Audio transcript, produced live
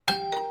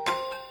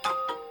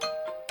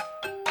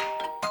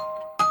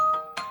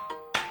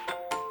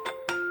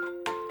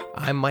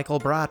I'm Michael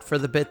Brott for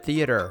the Bit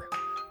Theater.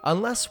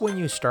 Unless when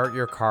you start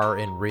your car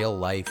in real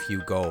life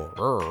you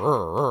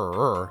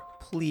go,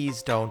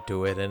 please don't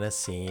do it in a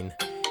scene.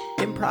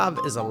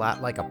 Improv is a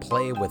lot like a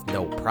play with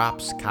no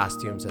props,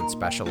 costumes, and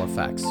special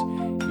effects.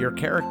 Your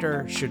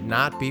character should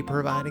not be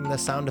providing the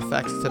sound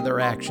effects to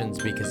their actions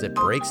because it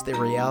breaks the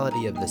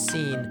reality of the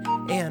scene,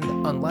 and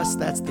unless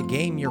that's the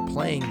game you're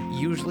playing,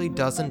 usually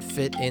doesn't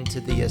fit into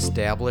the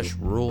established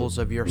rules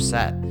of your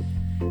set.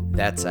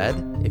 That said,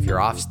 if you're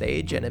off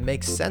stage and it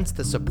makes sense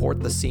to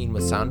support the scene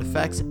with sound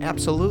effects,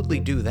 absolutely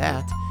do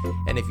that.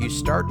 And if you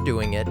start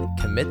doing it,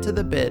 commit to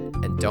the bit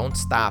and don't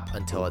stop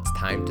until it's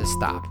time to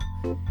stop.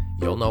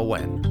 You'll know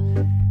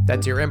when.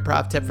 That's your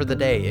improv tip for the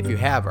day. If you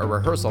have a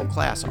rehearsal,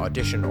 class,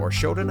 audition, or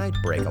show tonight,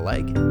 break a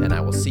leg, and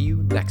I will see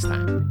you next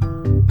time.